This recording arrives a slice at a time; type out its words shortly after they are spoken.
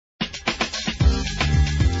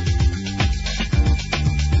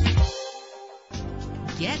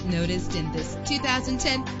get noticed in this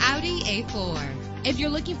 2010 Audi A4. If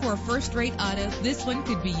you're looking for a first-rate auto, this one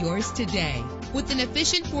could be yours today. With an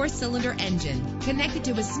efficient 4-cylinder engine connected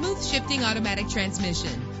to a smooth shifting automatic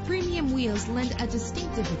transmission, premium wheels lend a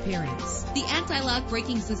distinctive appearance. The anti-lock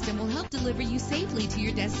braking system will help deliver you safely to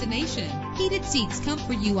your destination. Heated seats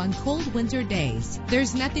comfort you on cold winter days.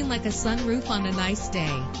 There's nothing like a sunroof on a nice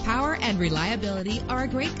day. Power and reliability are a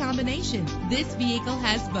great combination. This vehicle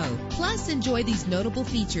has both. Plus, enjoy these notable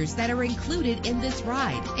features that are included in this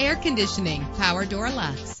ride: air conditioning, power door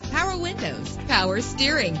locks, power windows, power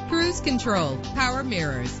steering, cruise control, power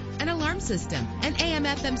mirrors, an alarm system, an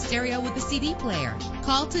AM/FM stereo with a CD player.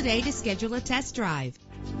 Call today to schedule a test drive.